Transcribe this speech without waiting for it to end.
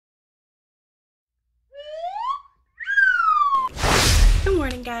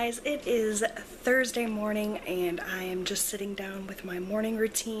morning, guys. It is Thursday morning and I am just sitting down with my morning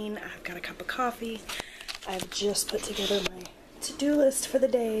routine. I've got a cup of coffee. I've just put together my to-do list for the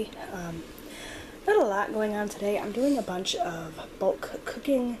day. Not a lot going on today. I'm doing a bunch of bulk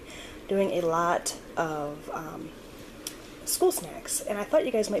cooking, doing a lot of school snacks, and I thought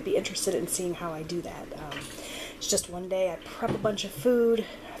you guys might be interested in seeing how I do that. It's just one day I prep a bunch of food,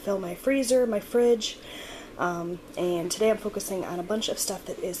 fill my freezer, my fridge, and today I'm focusing on a bunch of stuff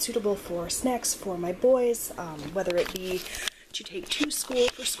that is suitable for snacks for my boys, whether it be to take to school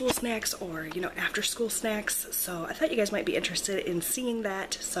for school snacks or, you know, after school snacks. So I thought you guys might be interested in seeing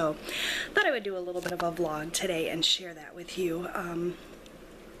that, so thought I would do a little bit of a vlog today and share that with you. I'm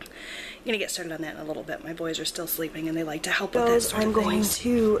gonna get started on that in a little bit. My boys are still sleeping and they like to help with that sort of things. I'm going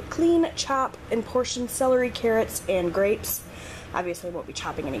to clean, chop, and portion celery, carrots, and grapes. Obviously I won't be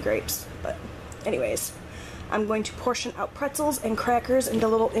chopping any grapes, but anyways. I'm going to portion out pretzels and crackers into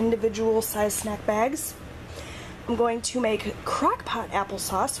little individual size snack bags. I'm going to make crock pot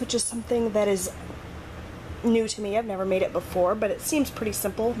applesauce, which is something that is new to me. I've never made it before, but it seems pretty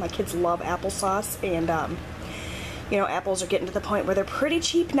simple. My kids love applesauce, and you know, apples are getting to the point where they're pretty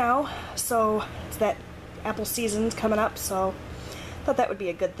cheap now, so it's that apple season's coming up, so I thought that would be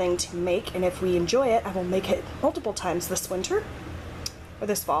a good thing to make, and if we enjoy it, I will make it multiple times this winter, or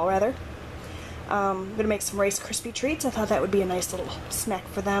this fall rather. I'm going to make some Rice Krispy treats. I thought that would be a nice little snack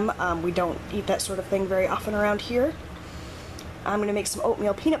for them. We don't eat that sort of thing very often around here. I'm going to make some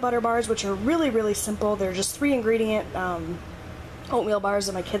oatmeal peanut butter bars, which are really, really simple. They're just 3 ingredient oatmeal bars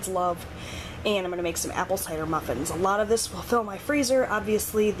that my kids love. And I'm going to make some apple cider muffins. A lot of this will fill my freezer.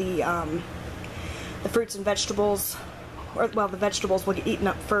 Obviously the fruits and vegetables, or well, the vegetables will get eaten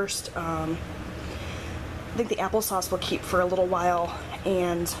up first. I think the applesauce will keep for a little while,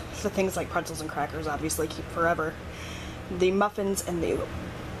 and the things like pretzels and crackers obviously keep forever. The muffins and the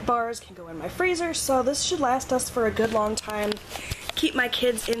bars can go in my freezer, so this should last us for a good long time. Keep my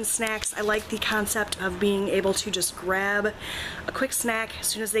kids in snacks. I like the concept of being able to just grab a quick snack as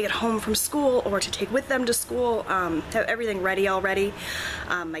soon as they get home from school, or to take with them to school, have everything ready already.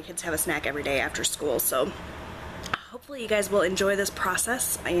 My kids have a snack every day after school, so hopefully you guys will enjoy this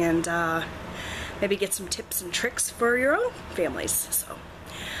process and maybe get some tips and tricks for your own families. So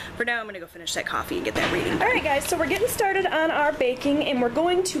for now, I'm gonna go finish that coffee and get that reading done. Alright guys, so we're getting started on our baking, and we're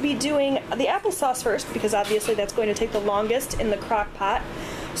going to be doing the applesauce first, because obviously that's going to take the longest in the crock pot.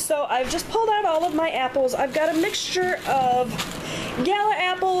 So I've just pulled out all of my apples. I've got a mixture of Gala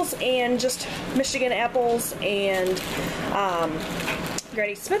apples and just Michigan apples and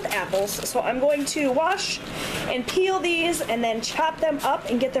Granny Smith apples. So I'm going to wash and peel these and then chop them up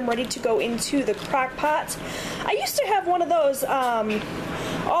and get them ready to go into the crock pot. I used to have one of those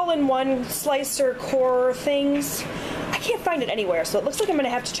all-in-one slicer core things. I can't find it anywhere, so it looks like I'm going to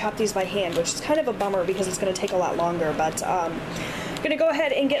have to chop these by hand, which is kind of a bummer because it's going to take a lot longer, but I'm going to go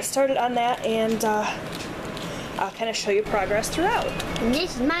ahead and get started on that, and I'll kind of show you progress throughout. And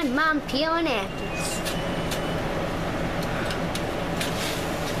this is my mom peeling apples.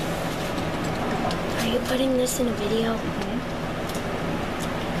 Are you putting this in a video?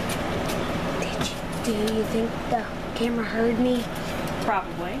 Do you think the camera heard me?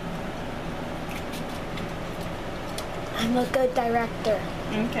 Probably. I'm a good director.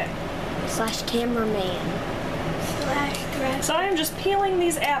 Okay. / cameraman. / director. So I'm just peeling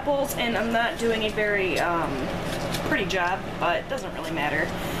these apples, and I'm not doing a very pretty job, but it doesn't really matter.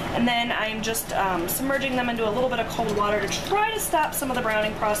 And then I'm just submerging them into a little bit of cold water to try to stop some of the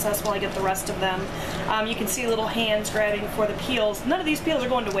browning process while I get the rest of them. You can see little hands grabbing for the peels. None of these peels are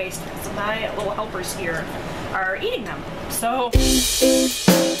going to waste, because my little helpers here are eating them. So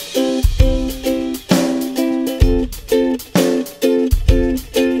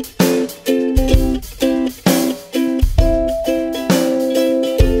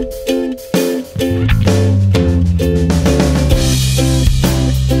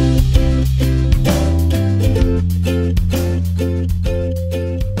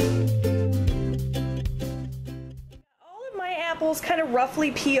kind of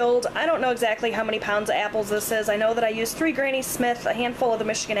roughly peeled. I don't know exactly how many pounds of apples this is. I know that I used 3 Granny Smith, a handful of the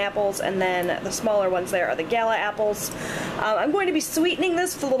Michigan apples, and then the smaller ones there are the Gala apples. I'm going to be sweetening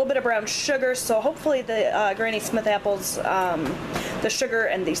this with a little bit of brown sugar, so hopefully the Granny Smith apples, the sugar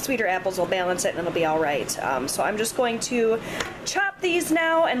and the sweeter apples will balance it and it'll be alright. So I'm just going to chop these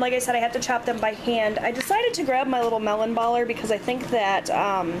now, and like I said, I have to chop them by hand. I decided to grab my little melon baller because I think that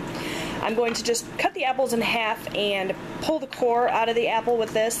I'm going to just cut the apples in half and pull the core out of the apple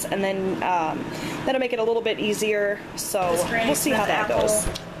with this, and then that'll make it a little bit easier. So we'll see how that goes.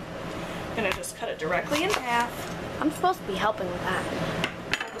 I'm gonna just cut it directly in half. I'm supposed to be helping with that.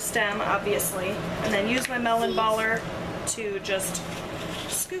 stem, obviously, and then use my melon baller to just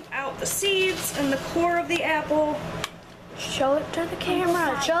scoop out the seeds and the core of the apple. Show it to the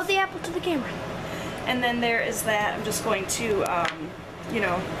camera. Show the apple to the camera. And then there is that. I'm just going to, you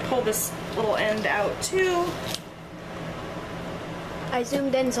know, pull this little end out too. I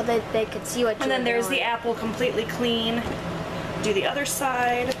zoomed in so that they could see what you were And then there's doing. the apple completely clean. Do the other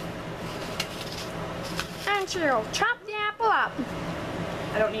side. And she'll chop the apple up.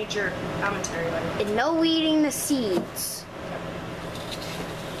 I don't need your commentary, buddy. And no eating the seeds.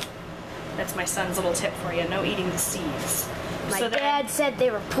 That's my son's little tip for you. No eating the seeds. My So then- dad said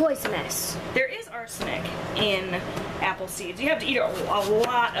they were poisonous. There is arsenic in apple seeds. You have to eat a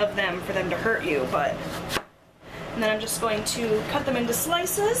lot of them for them to hurt you, but... And then I'm just going to cut them into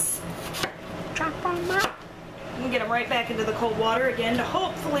slices. Chop them up. And get them right back into the cold water again to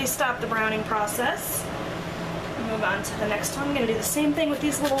hopefully stop the browning process. And move on to the next one. I'm going to do the same thing with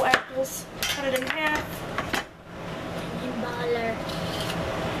these little apples. Cut it in half.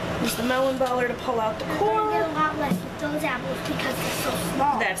 Use the melon baller to pull out the You're core. gonna get a lot less with those apples because they're so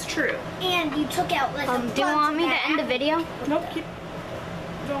small. That's true. And you took out like a bunch Do you want me of to that end the video? Nope, keep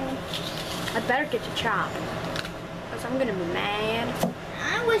going. I better get you chopped. Because I'm gonna be mad.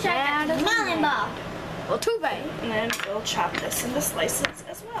 I wish I got the melon ball. Well, too bad. And then we'll chop this into slices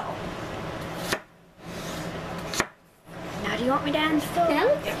as well. Now do you want me to end the That film?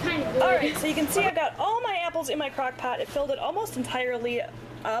 looks kind of good. Alright, so you can see I've got all my apples in my crock pot. It filled it almost entirely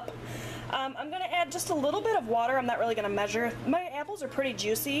up. I'm going to add just a little bit of water. I'm not really going to measure. My apples are pretty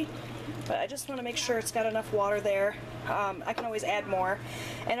juicy, but I just want to make sure it's got enough water there. I can always add more.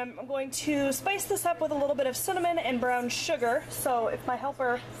 And I'm going to spice this up with a little bit of cinnamon and brown sugar. So if my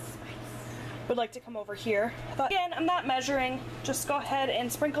helper would like to come over here. But again, I'm not measuring. Just go ahead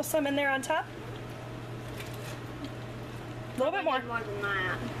and sprinkle some in there on top. A little bit more. More than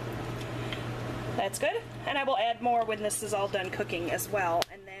that. That's good. And I will add more when this is all done cooking as well.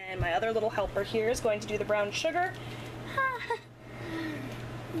 And then my other little helper here is going to do the brown sugar.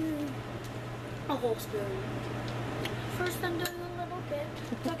 A whole spoon. First I'm doing a little bit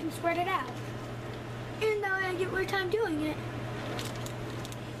so I can spread it out. And now I get more time doing it.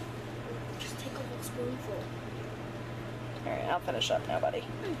 Just take a whole spoonful. Alright, I'll finish up now, buddy.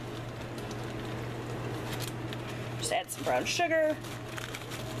 Just add some brown sugar.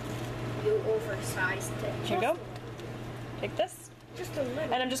 You oversized it. Here you go. Take this. Just a little.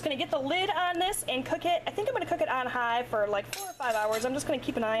 And I'm just going to get the lid on this and cook it. I think I'm going to cook it on high for like 4 or 5 hours. I'm just going to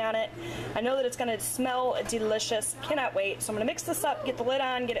keep an eye on it. I know that it's going to smell delicious. Cannot wait. So I'm going to mix this up, get the lid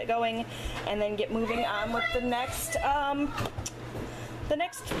on, get it going, and then get moving on with the next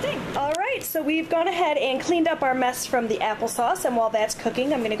thing. All right, so we've gone ahead and cleaned up our mess from the applesauce, and while that's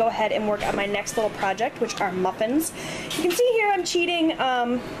cooking, I'm going to go ahead and work on my next little project, which are muffins. You can see here I'm cheating,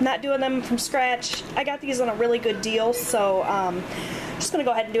 not doing them from scratch. I got these on a really good deal, so I'm just going to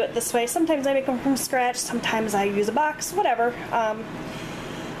go ahead and do it this way. Sometimes I make them from scratch, sometimes I use a box, whatever.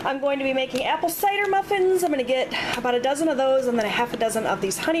 I'm going to be making apple cider muffins. I'm going to get about a dozen of those and then a half a dozen of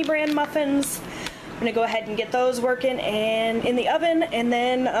these honey brand muffins. I'm going to go ahead and get those working and in the oven and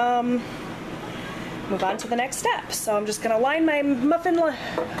then move on to the next step. So I'm just going to line my muffin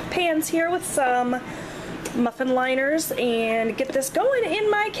pans here with some muffin liners and get this going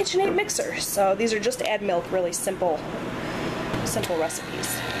in my KitchenAid mixer. So these are just to add milk, really simple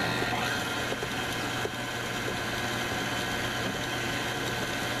recipes.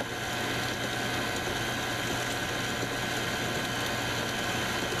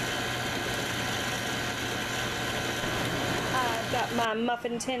 Got my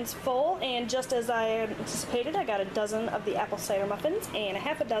muffin tins full, and just as I anticipated, I got a dozen of the apple cider muffins and a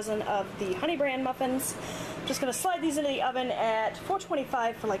half a dozen of the honey brand muffins. Just going to slide these into the oven at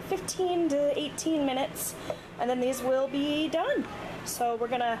 425 for like 15 to 18 minutes, and then these will be done. So we're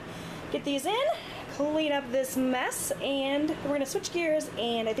going to get these in, clean up this mess, and we're going to switch gears,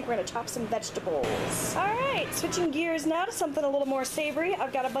 and I think we're going to chop some vegetables. Alright, switching gears now to something a little more savory.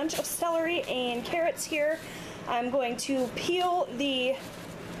 I've got a bunch of celery and carrots here. I'm going to peel the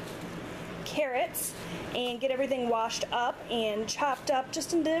carrots and get everything washed up and chopped up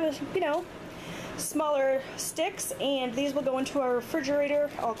just into, you know, smaller sticks, and these will go into our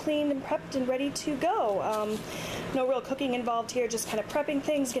refrigerator all cleaned and prepped and ready to go. No real cooking involved here, just kind of prepping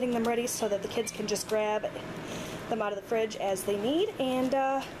things, getting them ready so that the kids can just grab them out of the fridge as they need, and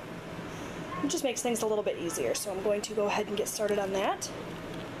it just makes things a little bit easier. So I'm going to go ahead and get started on that.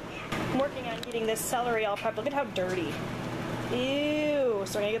 I'm working on getting this celery all prepped. Look at how dirty. Ew.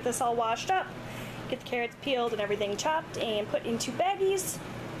 So I'm going to get this all washed up, get the carrots peeled and everything chopped and put into baggies.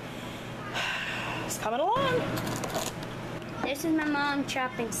 It's coming along. There This is my mom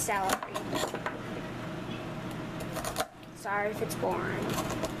chopping celery. Sorry if it's boring.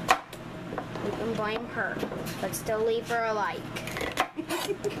 You can blame her, but still leave her a like.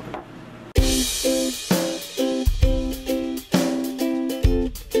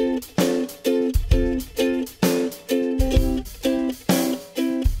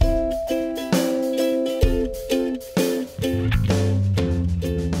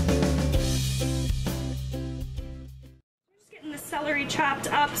 Celery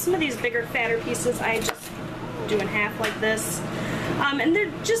chopped up. Some of these bigger, fatter pieces I just do in half like this. And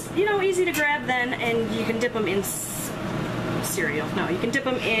they're just, you know, easy to grab then, and you can dip them in cereal. No, you can dip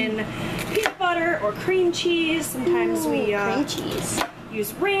them in peanut butter or cream cheese. Sometimes we cream cheese.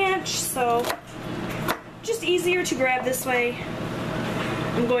 Use ranch, so just easier to grab this way.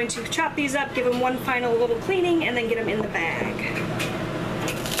 I'm going to chop these up, give them one final little cleaning, and then get them in the bag.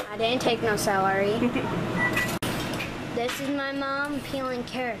 I didn't take no celery. This is my mom peeling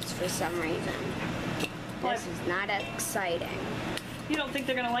carrots for some reason. This is not exciting. You don't think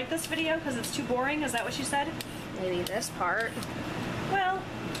they're gonna like this video because it's too boring? Is that what you said? Maybe this part. Well,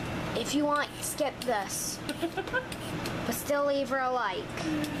 if you want, skip this. But still leave her a like.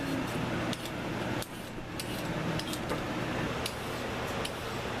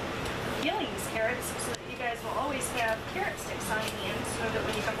 peeling these carrots so that you guys will always have carrot sticks on hand so that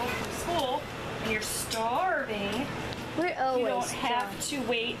when you come home from school and you're starving, We're always you don't have to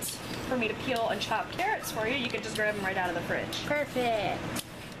wait for me to peel and chop carrots for you. You can just grab them right out of the fridge. Perfect.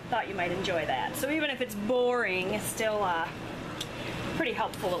 Thought you might enjoy that. So even if it's boring, it's still a pretty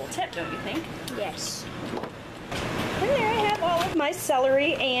helpful little tip, don't you think? Yes. And there I have all of my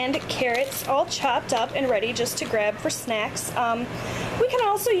celery and carrots all chopped up and ready just to grab for snacks. We can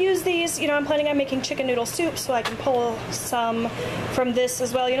also use these, you know, I'm planning on making chicken noodle soup, so I can pull some from this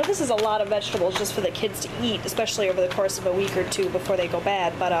as well. You know, this is a lot of vegetables just for the kids to eat, especially over the course of a week or two before they go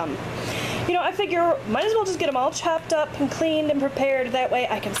bad. But, you know, I figure might as well just get them all chopped up and cleaned and prepared. That way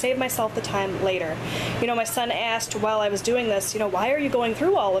I can save myself the time later. You know, my son asked while I was doing this, you know, why are you going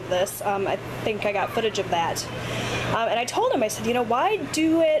through all of this? I think I got footage of that. And I told him, I said, you know, why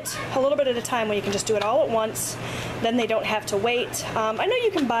do it a little bit at a time when you can just do it all at once? Then they don't have to wait. I know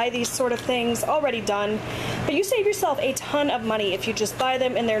you can buy these sort of things already done, but you save yourself a ton of money if you just buy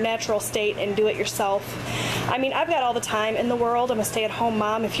them in their natural state and do it yourself. I mean, I've got all the time in the world. I'm a stay-at-home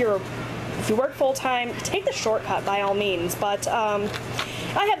mom. If you work full-time, take the shortcut by all means, but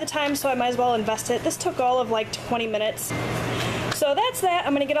I have the time, so I might as well invest it. This took all of like 20 minutes. So that's that.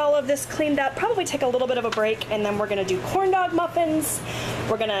 I'm gonna get all of this cleaned up, probably take a little bit of a break, and then we're gonna do corn dog muffins.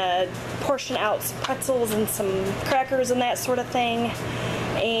 We're gonna portion out some pretzels and some crackers and that sort of thing,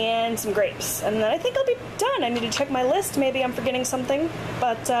 and some grapes. And then I think I'll be done. I need to check my list. Maybe I'm forgetting something,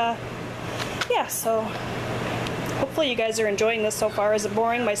 but yeah, so hopefully you guys are enjoying this so far. Is it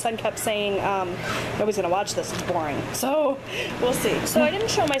boring? My son kept saying, nobody's gonna watch this, it's boring. So, we'll see. So I didn't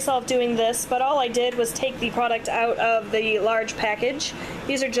show myself doing this, but all I did was take the product out of the large package.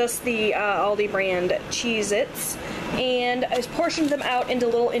 These are just the Aldi brand Cheez-Its. And I portioned them out into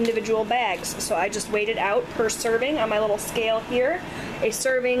little individual bags. So I just weighed it out per serving on my little scale here. A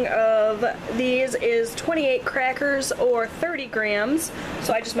serving of these is 28 crackers or 30 grams.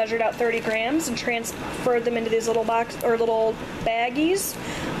 So I just measured out 30 grams and transferred them into these little little baggies.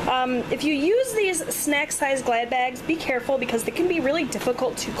 If you use these snack-sized Glad bags, be careful because they can be really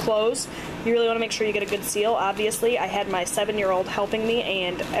difficult to close. You really want to make sure you get a good seal. Obviously, I had my 7-year-old helping me,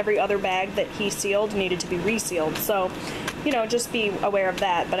 and every other bag that he sealed needed to be resealed. So, you know, just be aware of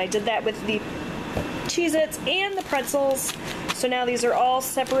that. But I did that with the Cheez-Its and the pretzels. So now these are all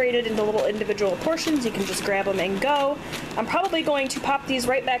separated into little individual portions. You can just grab them and go. I'm probably going to pop these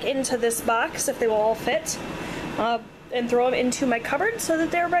right back into this box if they will all fit. And throw them into my cupboard so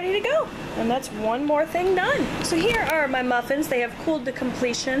that they're ready to go. And that's one more thing done. So here are my muffins. They have cooled to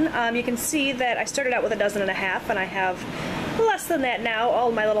completion. You can see that I started out with 1.5 dozen, and I have less than that now.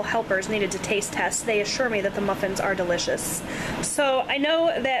 All my little helpers needed to taste test. They assure me that the muffins are delicious. So I know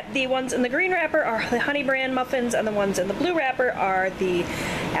that the ones in the green wrapper are the honey brand muffins, and the ones in the blue wrapper are the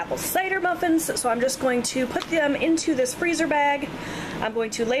apple cider muffins. So I'm just going to put them into this freezer bag. I'm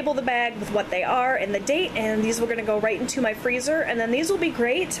going to label the bag with what they are and the date, and these are going to go right into my freezer, and then these will be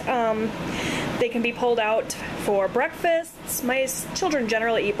great. They can be pulled out for breakfasts. My children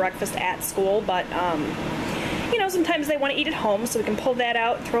generally eat breakfast at school, but you know, sometimes they want to eat at home, so we can pull that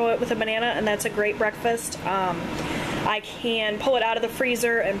out, throw it with a banana, and that's a great breakfast. I can pull it out of the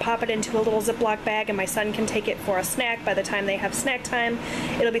freezer and pop it into a little Ziploc bag, and my son can take it for a snack. By the time they have snack time,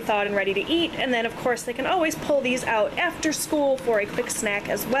 it'll be thawed and ready to eat. And then, of course, they can always pull these out after school for a quick snack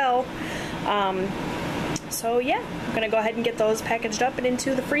as well. So yeah, I'm gonna go ahead and get those packaged up and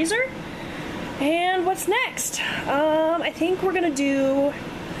into the freezer. And what's next? I think we're gonna do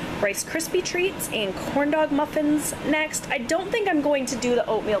Rice Krispie treats and corn dog muffins next. I don't think I'm going to do the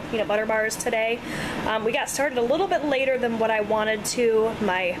oatmeal peanut butter bars today. We got started a little bit later than what I wanted to.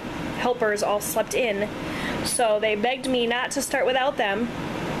 My helpers all slept in, so they begged me not to start without them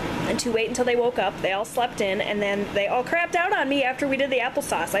and to wait until they woke up. They all slept in, and then they all crapped out on me after we did the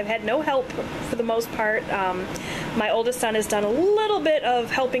applesauce. I've had no help for the most part. My oldest son has done a little bit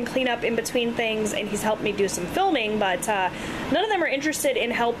of helping clean up in between things, and he's helped me do some filming, but none of them are interested in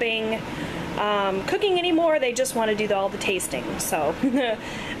helping cooking anymore. They just want to do all the tasting, so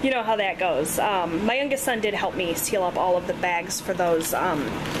you know how that goes. My youngest son did help me seal up all of the bags for those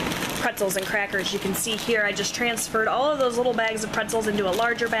pretzels and crackers. You can see here I just transferred all of those little bags of pretzels into a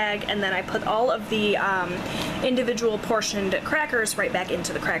larger bag, and then I put all of the individual portioned crackers right back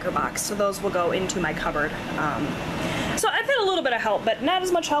into the cracker box, so those will go into my cupboard. So I've had a little bit of help, but not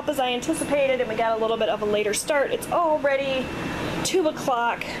as much help as I anticipated, and we got a little bit of a later start. It's already 2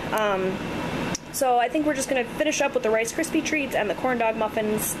 o'clock. So I think we're just going to finish up with the Rice Krispie treats and the corn dog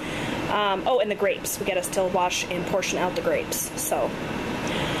muffins. Oh, and the grapes. We got to still wash and portion out the grapes. So,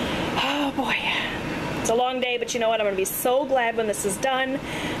 oh boy. It's a long day, but you know what? I'm going to be so glad when this is done.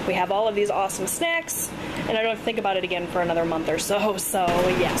 We have all of these awesome snacks, and I don't have to think about it again for another month or so. So,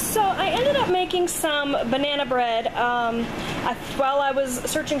 yes. So, I ended up making some banana bread. While I was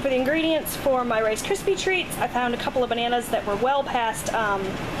searching for the ingredients for my Rice Krispie treats, I found a couple of bananas that were well past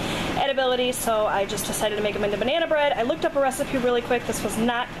edibility, so I just decided to make them into banana bread. I looked up a recipe really quick. This was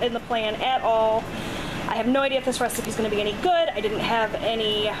not in the plan at all. I have no idea if this recipe is going to be any good. I didn't have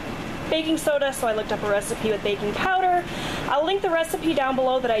any baking soda, so I looked up a recipe with baking powder. I'll link the recipe down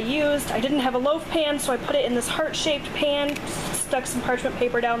below that I used. I didn't have a loaf pan, so I put it in this heart-shaped pan, stuck some parchment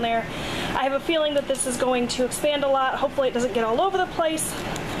paper down there. I have a feeling that this is going to expand a lot. Hopefully it doesn't get all over the place.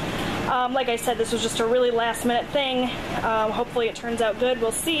 Like I said, this was just a really last-minute thing. Hopefully it turns out good.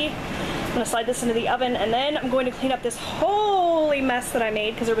 We'll see. I'm going to slide this into the oven, and then I'm going to clean up this holy mess that I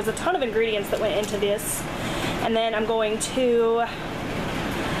made, because there was a ton of ingredients that went into this. And then I'm going to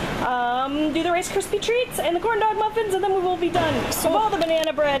do the Rice Krispie treats and the corn dog muffins, and then we will be done. So while the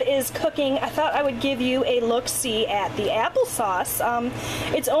banana bread is cooking, I thought I would give you a look-see at the applesauce.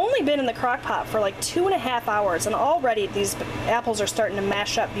 It's only been in the crock pot for like 2.5 hours, and already these apples are starting to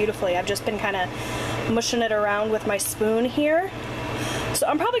mash up beautifully. I've just been kind of mushing it around with my spoon here. So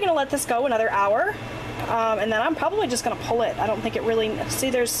I'm probably going to let this go another hour, and then I'm probably just going to pull it. I don't think it really, see,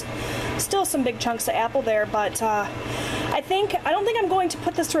 there's still some big chunks of apple there, but I don't think I'm going to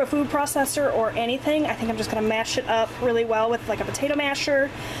put this through a food processor or anything. I think I'm just going to mash it up really well with like a potato masher.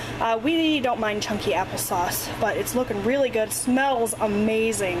 We don't mind chunky applesauce, but it's looking really good. It smells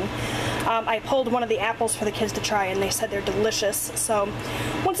amazing. I pulled one of the apples for the kids to try, and they said they're delicious. So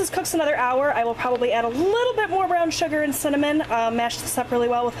once this cooks another hour, I will probably add a little bit more brown sugar and cinnamon, mash this up really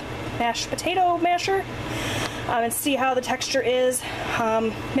well with mashed potato masher, and see how the texture is.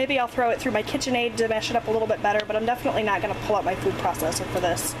 Maybe I'll throw it through my KitchenAid to mash it up a little bit better, but I'm definitely not going to pull out my food processor for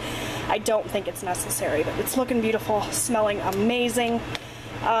this. I don't think it's necessary, but it's looking beautiful, smelling amazing.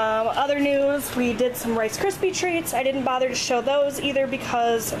 Other news, we did some Rice Krispie treats. I didn't bother to show those either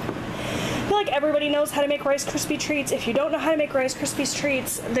because I feel like everybody knows how to make Rice Krispie treats. If you don't know how to make Rice Krispie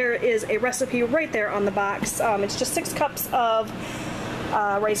treats, there is a recipe right there on the box. It's just 6 cups of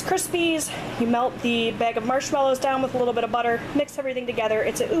Rice Krispies. You melt the bag of marshmallows down with a little bit of butter, mix everything together.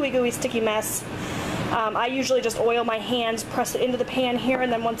 It's a ooey gooey sticky mess. I usually just oil my hands, press it into the pan here,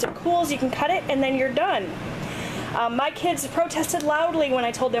 and then once it cools, you can cut it, and then you're done. My kids protested loudly when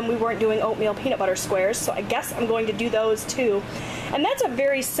I told them we weren't doing oatmeal peanut butter squares, so I guess I'm going to do those too. And that's a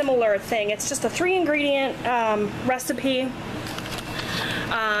very similar thing. It's just a 3-ingredient recipe.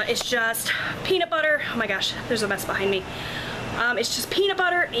 It's just peanut butter. Oh my gosh, there's a mess behind me. It's just peanut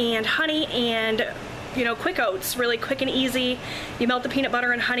butter and honey and, you know, quick oats, really quick and easy. You melt the peanut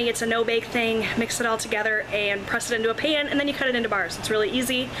butter and honey, it's a no-bake thing, mix it all together and press it into a pan, and then you cut it into bars. It's really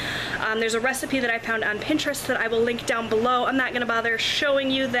easy. There's a recipe that I found on Pinterest that I will link down below. I'm not going to bother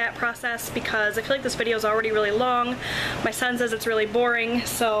showing you that process because I feel like this video is already really long. My son says it's really boring,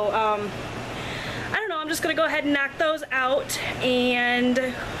 so I don't know, I'm just going to go ahead and knock those out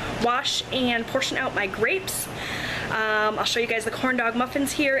and wash and portion out my grapes. I'll show you guys the corn dog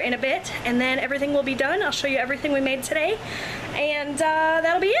muffins here in a bit, and then everything will be done. I'll show you everything we made today, and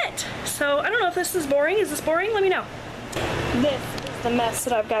that'll be it. So I don't know if this is boring. Is this boring? Let me know. This is the mess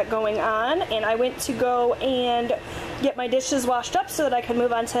that I've got going on, and I went to go and get my dishes washed up so that I could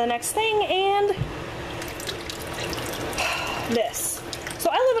move on to the next thing, and this. So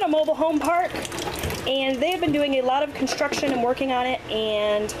I live in a mobile home park, and they have been doing a lot of construction and working on it,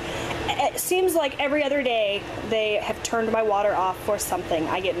 and it seems like every other day they have turned my water off for something.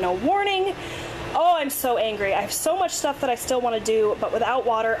 I get no warning. Oh, I'm so angry. I have so much stuff that I still want to do, but without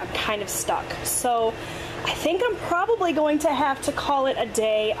water, I'm kind of stuck. So I think I'm probably going to have to call it a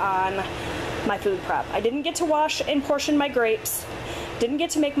day on my food prep. I didn't get to wash and portion my grapes, didn't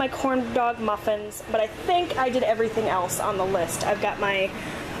get to make my corn dog muffins, but I think I did everything else on the list. I've got my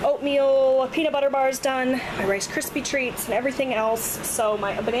oatmeal peanut butter bars done, my Rice Krispie treats, and everything else. So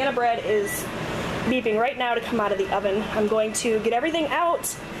my banana bread is beeping right now to come out of the oven. I'm going to get everything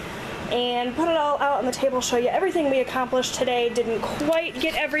out and put it all out on the table, show you everything we accomplished today. Didn't quite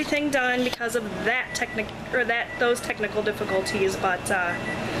get everything done because of those technical difficulties, but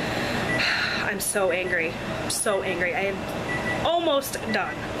I'm so angry. So angry. I am almost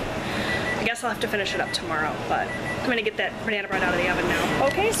done. I guess I'll have to finish it up tomorrow, but I'm gonna get that banana bread out of the oven now.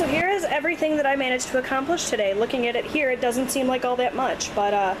 Okay, so here is everything that I managed to accomplish today. Looking at it here, it doesn't seem like all that much,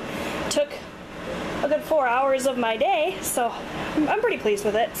 but took a good 4 hours of my day, so I'm pretty pleased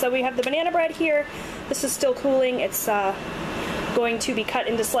with it. So we have the banana bread here. This is still cooling. It's going to be cut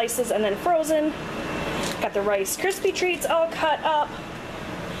into slices and then frozen. Got the Rice Krispie treats all cut up.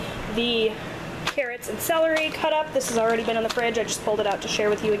 The carrots and celery cut up. This has already been in the fridge. I just pulled it out to share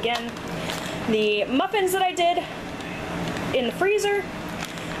with you again. The muffins that I did in the freezer.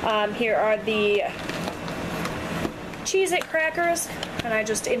 Here are the Cheez-It crackers, and I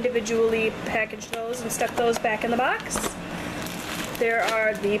just individually packaged those and stuck those back in the box. There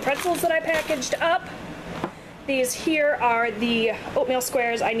are the pretzels that I packaged up. These here are the oatmeal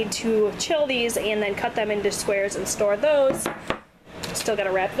squares. I need to chill these and then cut them into squares and store those. Still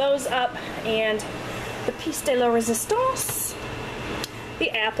gotta wrap those up. And the piece de la resistance, the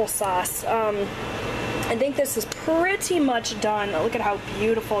applesauce. I think this is pretty much done. Look at how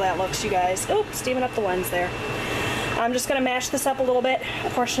beautiful that looks, you guys. Oh, steaming up the lens there. I'm just gonna mash this up a little bit,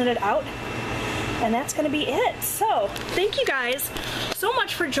 portion it out, and that's gonna be it. So, thank you guys so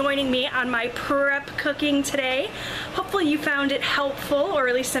much for joining me on my prep cooking today. Hopefully you found it helpful, or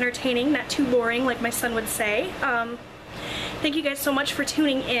at least entertaining, not too boring like my son would say. Thank you guys so much for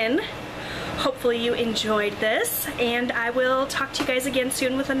tuning in. Hopefully you enjoyed this, and I will talk to you guys again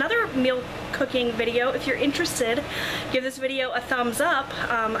soon with another meal cooking video. If you're interested, give this video a thumbs up.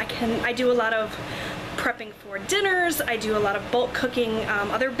 I do a lot of prepping for dinners. I do a lot of bulk cooking,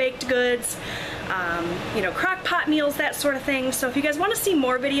 other baked goods, you know, crock pot meals, that sort of thing. So if you guys want to see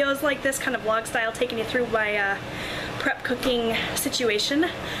more videos like this, kind of vlog style, taking you through my prep cooking situation,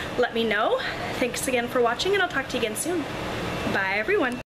 let me know. Thanks again for watching, and I'll talk to you again soon. Bye everyone.